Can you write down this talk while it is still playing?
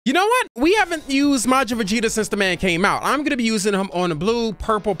You know what? We haven't used Majin Vegeta since the man came out. I'm gonna be using him on a blue,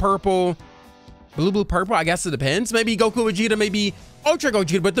 purple, blue, purple. I guess it depends. Maybe Goku Vegeta, maybe Ultra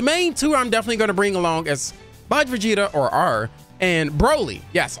Gogeta. But the main two I'm definitely gonna bring along is Majin Vegeta or R and Broly.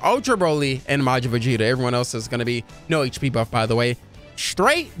 Yes, Ultra Broly and Majin Vegeta. Everyone else is gonna be no HP buff, by the way.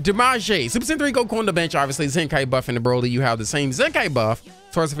 Straight Damage. Super Saiyan 3 Goku on the bench. Obviously, Zenkai buff and the Broly. You have the same Zenkai buff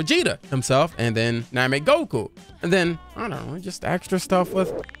towards Vegeta himself, and then Namek Goku. And then, I don't know, just extra stuff with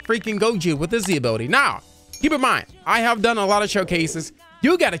freaking Goku with his Z ability. Now, keep in mind, I have done a lot of showcases.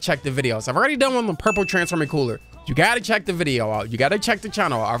 You gotta check the videos. I've already done one with Purple Transforming Cooler. You gotta check the video out. You gotta check the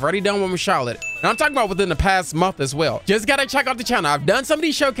channel. I've already done one with Charlotte. And I'm talking about within the past month as well. Just gotta check out the channel. I've done some of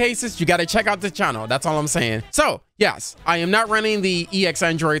these showcases. You gotta check out the channel. That's all I'm saying. So, yes, I am not running the EX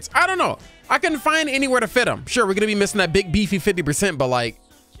androids. I don't know. I couldn't find anywhere to fit them. Sure, we're gonna be missing that big beefy 50%, but like,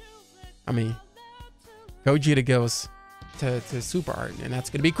 I mean, Gogeta goes to Super Art, and that's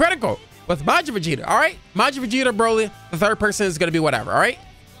gonna be critical with Majin Vegeta, all right? Majin Vegeta, Broly, the third person is gonna be whatever, all right?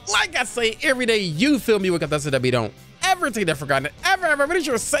 Like I say every day, you feel me with that don't ever take that for granted, ever, but it's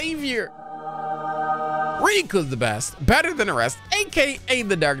your savior. RikuTheBest, better than the rest, AKA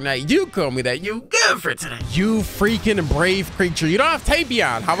the Dark Knight. You call me that, you good for today. You freaking brave creature. You don't have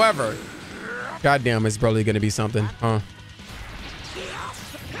Tapion, however. Goddamn, is Broly gonna be something, huh?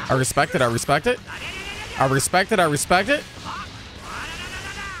 I respect it, I respect it. I respect it, I respect it.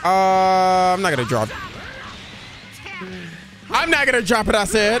 I'm not gonna drop it. I'm not gonna drop it, I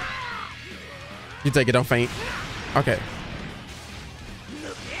said. You take it, don't faint. Okay.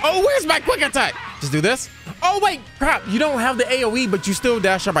 Oh, where's my quick attack? Just do this. Oh, wait, crap. You don't have the AoE, but you still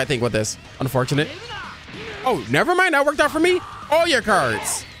dash up, I think, with this. Unfortunate. Oh, never mind. That worked out for me. All your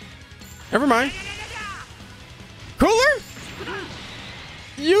cards. Never mind. Cooler?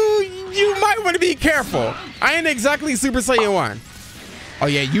 You might want to be careful. I ain't exactly Super Saiyan 1. Oh,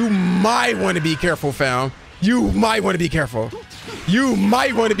 yeah, you might want to be careful, fam. You might want to be careful. You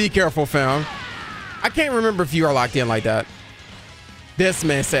might want to be careful, fam. I can't remember if you are locked in like that. This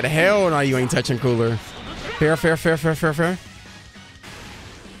man said, hell no, you ain't touching Cooler. Fair, fair, fair, fair, fair, fair.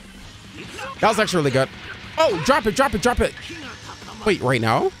 That was actually really good. Oh, drop it, drop it, drop it. Wait, right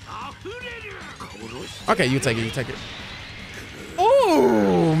now? Okay, you take it, you take it.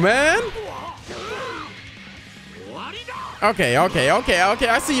 Oh, man. Okay, okay, okay, okay.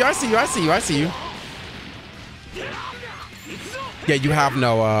 I see you, I see you, I see you, I see you. Yeah, you have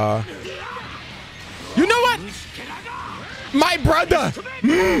no, you know what? My brother.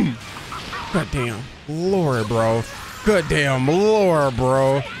 Good damn lord, bro. Good damn lord,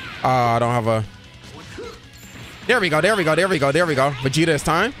 bro. I don't have a. There we go, there we go, there we go, there we go. Vegeta, it's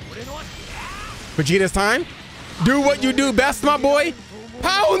time. Vegeta, it's time. Do what you do best, my boy.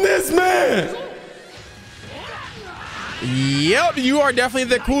 Pound this man. Yep, you are definitely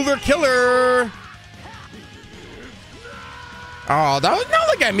the cooler killer. Oh, don't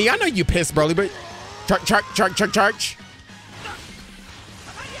look at me. I know you pissed, Broly, but charge.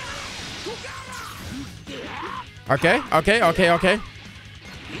 Okay, okay, okay, okay.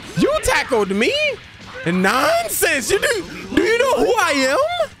 You tackled me? Nonsense. Do you know who I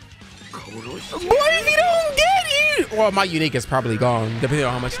am? Boy, if you don't get it. Well, my unique is probably gone, depending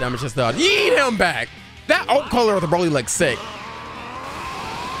on how much damage it's done. Eat him back. That alt color of the Broly looks sick.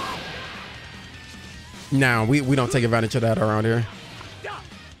 No, we don't take advantage of that around here.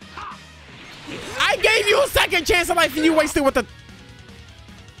 I gave you a second chance of life and you wasted with the...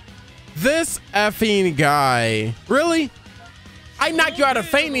 This effing guy. Really? I knock you out of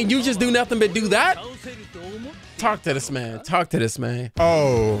fainting and you just do nothing but do that? Talk to this man. Talk to this man.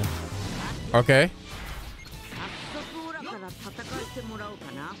 Oh. Okay.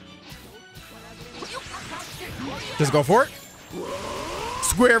 Just go for it.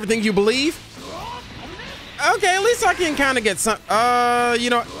 Square everything you believe. Okay, at least I can kind of get some. You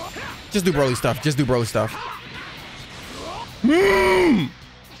know, just do Broly stuff. Just do Broly stuff. I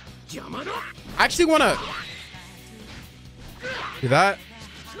actually want to do that.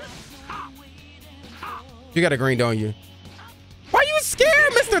 You got a green, don't you? Why you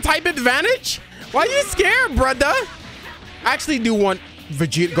scared, Mr. Type Advantage? Why you scared, brother? I actually do want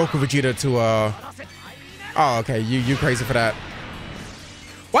Vegeta, Goku Vegeta to Oh, okay. You crazy for that.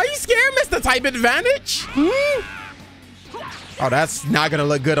 Why you scared, Mr. Type Advantage? Oh, that's not gonna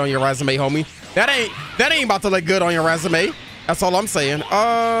look good on your resume, homie. That ain't about to look good on your resume. That's all I'm saying.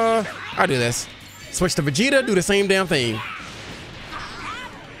 I'll do this. Switch to Vegeta, do the same damn thing.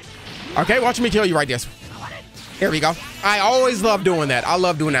 Okay, watch me kill you right there. Here we go. I always love doing that. I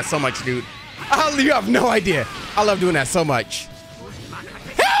love doing that so much, dude. You have no idea. I love doing that so much.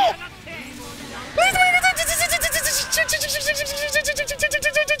 Help!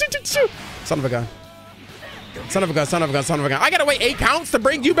 you. Son of a gun. Son of a gun, son of a gun, son of a gun. I gotta wait 8 counts to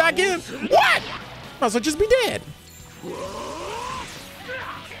bring you back in? What? Might as well just be dead.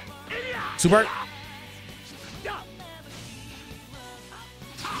 Super.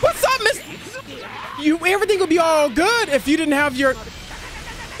 What's up, miss? Everything would be all good if you didn't have your...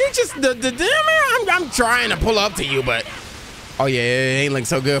 You just... I'm trying to pull up to you, but... Oh, yeah, it ain't looking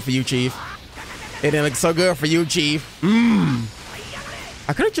so good for you, Chief. It didn't look so good for you, Chief.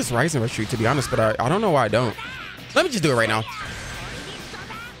 I could have just Rising Rush you, to be honest, but I don't know why I don't. Let me just do it right now.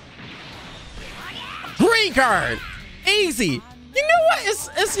 Green card. Easy. You know what?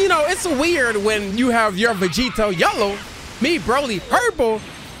 It's you know, it's weird when you have your Vegeta yellow, me Broly purple,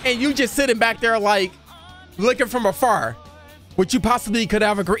 and you just sitting back there like looking from afar. Which you possibly could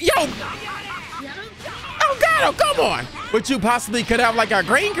have a green... Yo! Oh, God, oh, come on. Which you possibly could have like a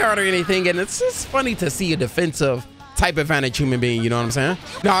green card or anything, and it's just funny to see a defensive type advantage human being, you know what I'm saying?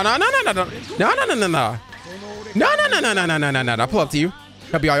 No. No. I'll pull up to you.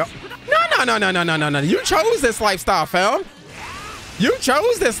 Help you all. No. You chose this lifestyle, fam. You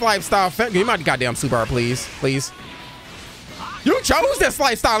chose this lifestyle, fam. Give me my goddamn super art, please. Please. You chose this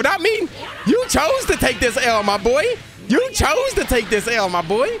lifestyle, not me. You chose to take this L, my boy. You chose to take this L, my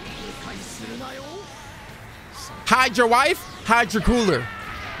boy. Hide your wife, hide your cooler.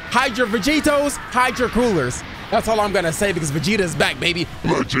 Hide your Vegetos, hide your coolers. That's all I'm gonna say because Vegeta's back, baby.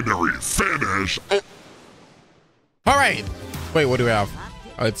 Legendary finish. All right. Wait, what do we have?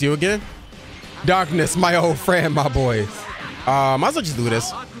 Oh, it's you again? Darkness, my old friend, my boy. Might as well just do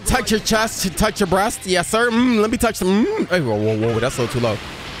this. Touch your chest, touch your breast. Yes, sir. Let me touch them. Hey, whoa. That's a little too low.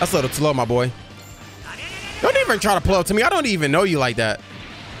 That's a little too low, my boy. Don't even try to pull up to me. I don't even know you like that.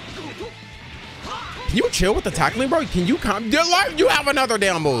 Can you chill with the tackling, bro? Can you calm? You have another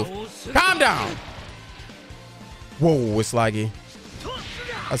damn move. Calm down. Whoa, it's laggy.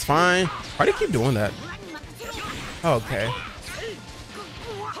 That's fine. Why do you keep doing that? Okay.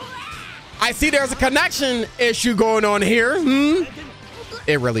 I see there's a connection issue going on here.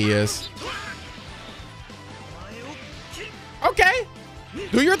 It really is. Okay.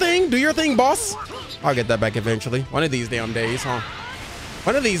 Do your thing, boss. I'll get that back eventually. One of these damn days, huh?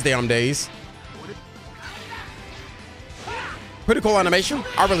 One of these damn days. Pretty cool animation.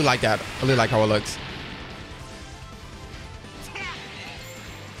 I really like that. I really like how it looks.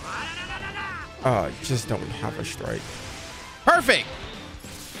 Just don't have a strike. Perfect.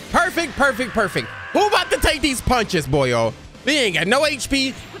 Who about to take these punches, boyo? We ain't got no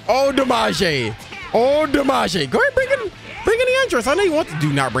HP. Oh, damage. Go ahead, bring in the entrance. I know you want to.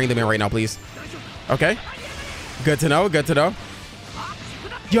 Do not bring them in right now, please. Okay. Good to know.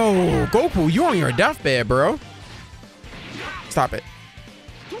 Yo, Goku, you on your deathbed, bro. Stop it.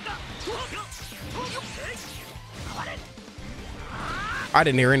 I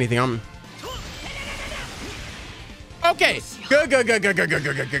didn't hear anything. Okay. Good.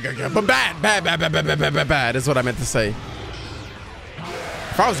 But bad is what I meant to say.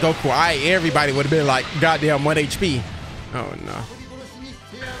 If I was Goku, everybody would have been like goddamn 1 HP. Oh no.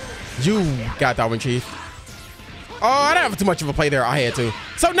 You got that one, Chief. Oh, I didn't have too much of a play there. I had to.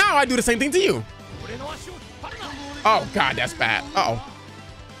 So now I do the same thing to you. Oh God, that's bad. Uh-oh.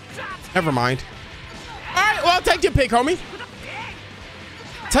 Never mind. All right, well, take your pick, homie.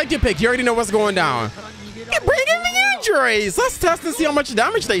 Take your pick. You already know what's going down. Bring in the injuries. Let's test and see how much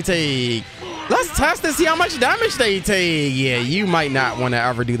damage they take. Yeah, you might not want to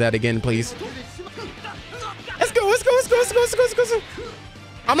ever do that again, please. Let's go.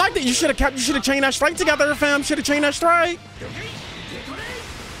 I'm like that. You should have chained that strike together, fam. Should have chained that strike.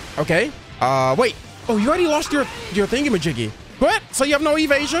 Okay. Wait. Oh, you already lost your thingy-majiggy. What? So you have no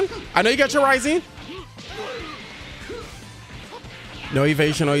evasion? I know you got your rising. No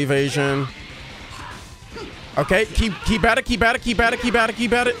evasion. Okay, keep at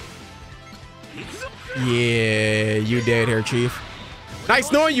it. Yeah, you dead here, Chief.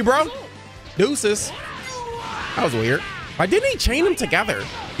 Nice knowing you, bro. Deuces. That was weird. Why didn't he chain them together?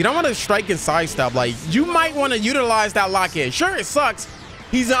 You don't want to strike and sidestep. Like, you might want to utilize that lock-in. Sure, it sucks.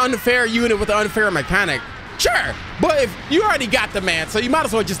 He's an unfair unit with an unfair mechanic. Sure, but if you already got the man, so you might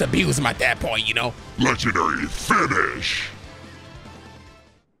as well just abuse him at that point, you know? Legendary finish.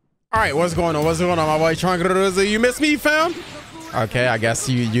 All right, what's going on, my boy? You miss me, fam? Okay, I guess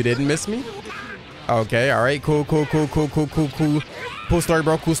you didn't miss me. Okay, all right, cool. Cool story,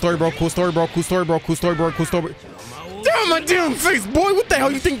 bro. Damn, my damn face, boy. What the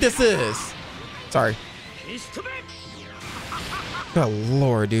hell you think this is? Sorry. Good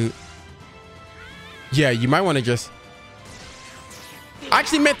Lord, dude. Yeah, you might want to just... I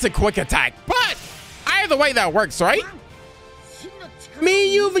actually meant to quick attack, but either way that works, right? Me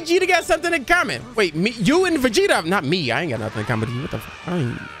and you, Vegeta, got something in common. Wait, me, you and Vegeta, not me. I ain't got nothing in common with you. What the fuck? I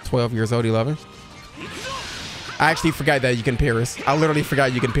ain't 12 years old, 11. I actually forgot that you can Paris. I literally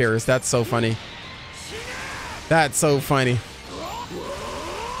forgot you can Paris. That's so funny. That's so funny.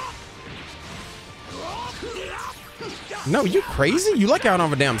 No, you crazy? You lucky I don't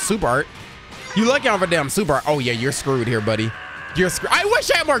have a damn super art. You lucky I don't have a damn super art. Oh yeah, you're screwed here, buddy. You're screwed. I wish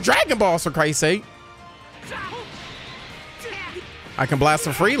I had more Dragon Balls, for Christ's sake. I can blast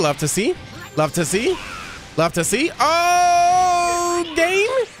for free. Love to see. Love to see. Love to see. Oh, game.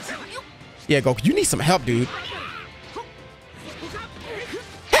 Yeah, Goku, you need some help, dude.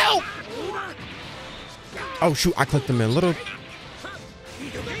 Help! Oh shoot, I clicked him in a little.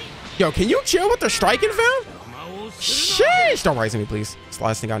 Yo, can you chill with the striking, fam? Sheesh, don't rise me, please. It's the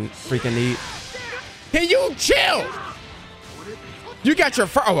last thing I freaking need. Can you chill? You got your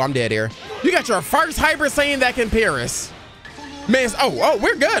oh, I'm dead here. You got your first Hyper Saiyan that can Paris. Man, oh,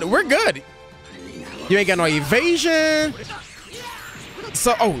 we're good. We're good. You ain't got no evasion.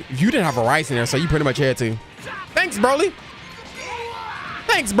 So, oh, you didn't have a rise in there, so you pretty much had to. Thanks, Broly.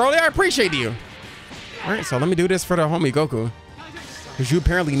 Thanks, Broly. I appreciate you. All right, so let me do this for the homie Goku. Because you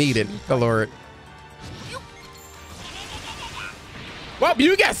apparently need it. Good Lord. Well,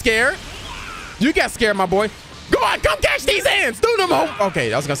 you got scared. You got scared, my boy. Go on, come catch these ants. Do them home.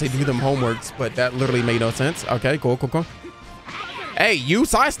 Okay, I was going to say do them homeworks, but that literally made no sense. Okay, cool, cool, cool. Hey, you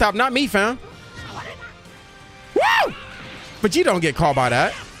side stop, not me, fam. Woo! But you don't get caught by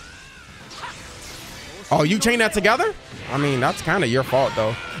that. Oh, you chain that together? I mean, that's kind of your fault,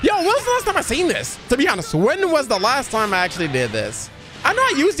 though. Yo, when was the last time I seen this? To be honest, when was the last time I actually did this? I know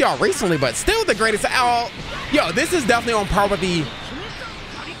I used y'all recently, but still the greatest. Oh, yo, this is definitely on par with the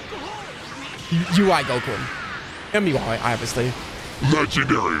UI Goku. MUI, obviously.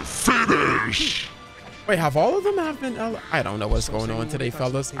 Legendary finish. Wait, have all of them have been? I don't know what's going on today,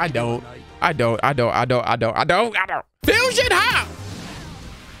 fellas. I don't. Fusion hop!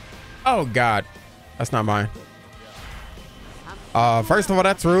 Oh, God. That's not mine. First of all,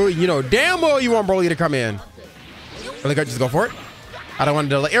 that's rude. You know damn well you want Broly to come in. Really good, just go for it. I don't want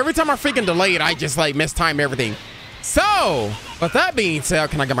to delay. Every time I freaking delay it, I just like mistime everything. So, with that being said,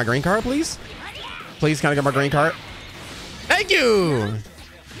 can I get my green card, please? Please, can I get my green card? Thank you.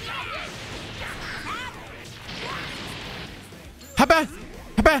 Haba,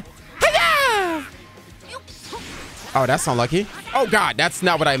 haba, hiya! Oh, that's unlucky. Oh God, that's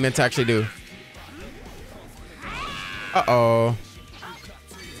not what I meant to actually do. Uh-oh.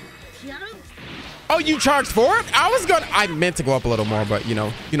 Oh, you charged for it? I meant to go up a little more, but you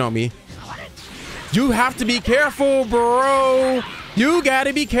know me. You have to be careful, bro. You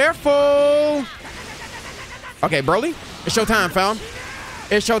gotta be careful. Okay, Broly, it's your time, fam.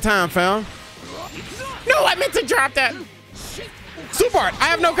 It's your time, fam. No, I meant to drop that. Super art, I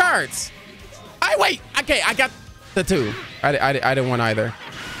have no cards. Wait, okay, I got the two. I didn't want either.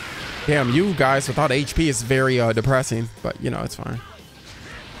 Damn, you guys without HP is very depressing, but you know, it's fine.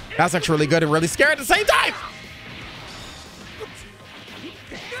 That's actually really good and really scary at the same time.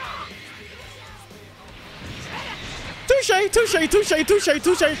 Touche, touche, touche, touche,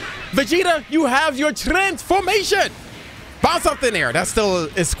 touche. Vegeta, you have your transformation. Bounce off thin air. That still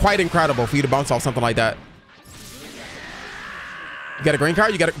is quite incredible for you to bounce off something like that. You got a green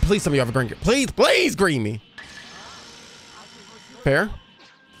card? You got to please tell me you have a green card. Please, please green me. Fair.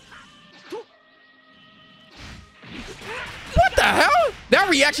 What the hell? That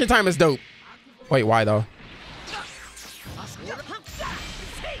reaction time is dope. Wait, why though?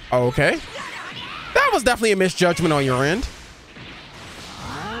 Okay. That was definitely a misjudgment on your end.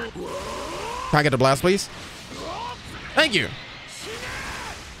 Can I get the blast, please? Thank you.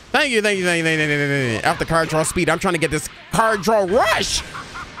 Thank you, thank you, thank you, thank you, thank you, thank you. After card draw speed, I'm trying to get this card draw rush.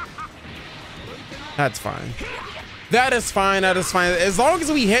 That's fine. That is fine, that is fine. As long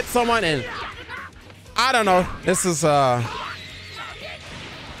as we hit someone and... I don't know. This is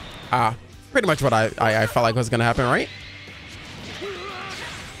pretty much what I felt like was gonna happen, right?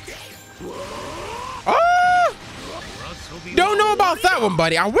 Oh! Don't know about that one,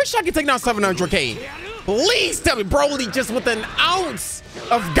 buddy. I wish I could take down 700K. Please tell me Broly just with an ounce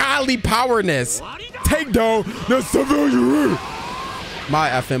of godly powerness. Take down the 700. My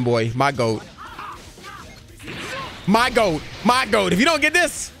effing boy, my goat. My goat, my goat. If you don't get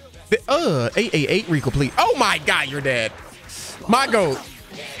this, 888 recomplete. Oh my God, you're dead. My goat.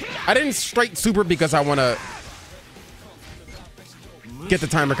 I didn't straight super because I want to get the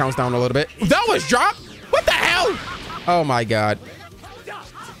timer counts down a little bit. That was dropped. What the hell? Oh my God.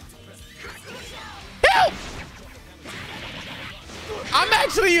 Help! I'm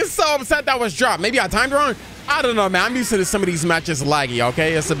actually so upset that was dropped. Maybe I timed wrong. I don't know, man. I'm used to some of these matches laggy,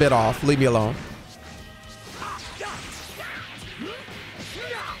 okay? It's a bit off. Leave me alone.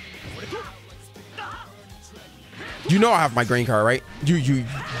 You know I have my green card, right? You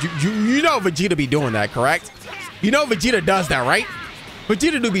know Vegeta be doing that, correct? You know Vegeta does that, right?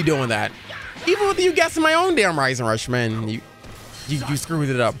 Vegeta do be doing that. Even with you guessing my own damn Rising Rush, man. You screwed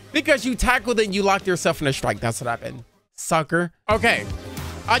it up. Because you tackled it and you locked yourself in a strike. That's what happened. Sucker. Okay.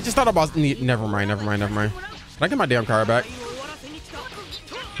 I just thought about... Never mind. Can I get my damn card back?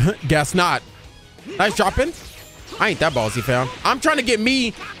 Guess not. Nice dropping. I ain't that ballsy, fam. I'm trying to get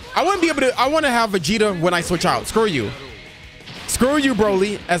me... I want to be able to... I want to have Vegeta when I switch out. Screw you. Screw you,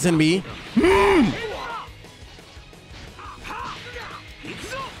 Broly, as in me.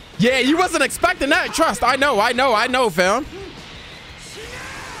 Yeah, you wasn't expecting that. Trust. I know, fam.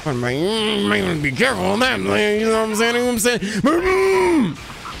 I'm like, man, be careful on that, man. You know what I'm saying?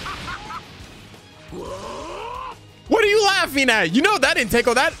 What are you laughing at? You know that didn't take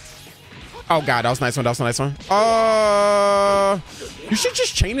all that. Oh God, that was a nice one. You should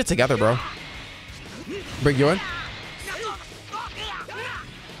just chain it together, bro. Bring you in.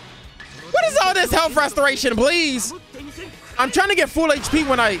 What is all this health restoration, please? I'm trying to get full HP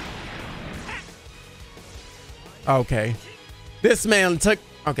when I... Okay. This man took...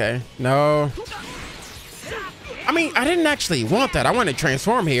 Okay, no. I mean, I didn't actually want that. I want to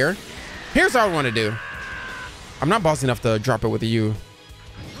transform here. Here's what I want to do. I'm not boss enough to drop it with a U.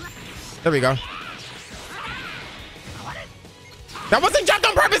 There we go. That wasn't jumped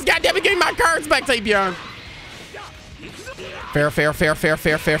on purpose. Goddamn it, give me my cards back, Tapion. Fair.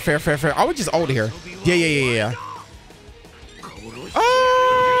 I would just ult here. Yeah.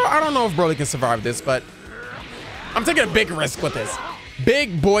 I don't know if Broly can survive this, but I'm taking a big risk with this.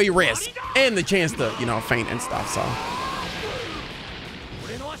 Big boy risk. And the chance to, you know, faint and stuff, so.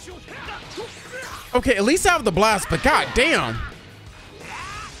 Okay, at least I have the blast, but god damn.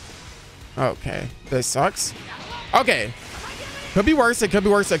 Okay, this sucks. Okay. Could be worse, it could be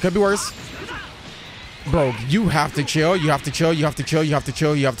worse. Bro, you have to chill.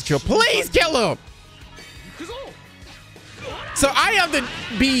 Please kill him. So I have to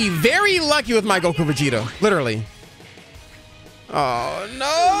be very lucky with my Goku Vegeta, literally. Oh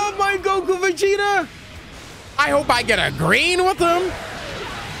no, my Goku Vegeta. I hope I get a green with him.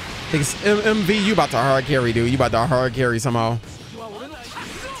 MV, you about to hard carry, dude. You about to hard carry somehow.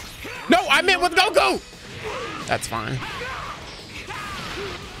 No, I meant with Goku. That's fine.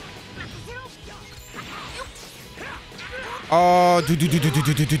 Oh,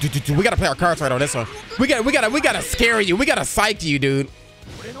 we gotta play our cards right on this one. We gotta scare you. We gotta psych you, dude.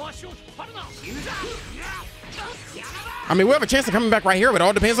 I mean, we have a chance of coming back right here, but it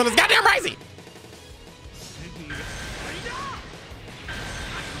all depends on this goddamn Rising.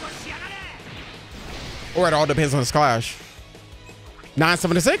 Or it all depends on this clash.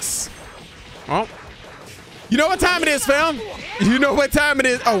 976. Oh, you know what time it is, fam? You know what time it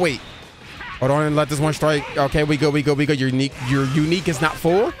is. Oh wait. Hold on and let this one strike. Okay, we go. Your unique is not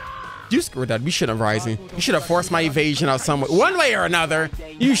full. You screwed that. We should have Rising. You should have forced my evasion out some way. One way or another.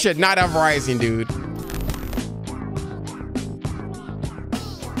 You should not have Rising, dude.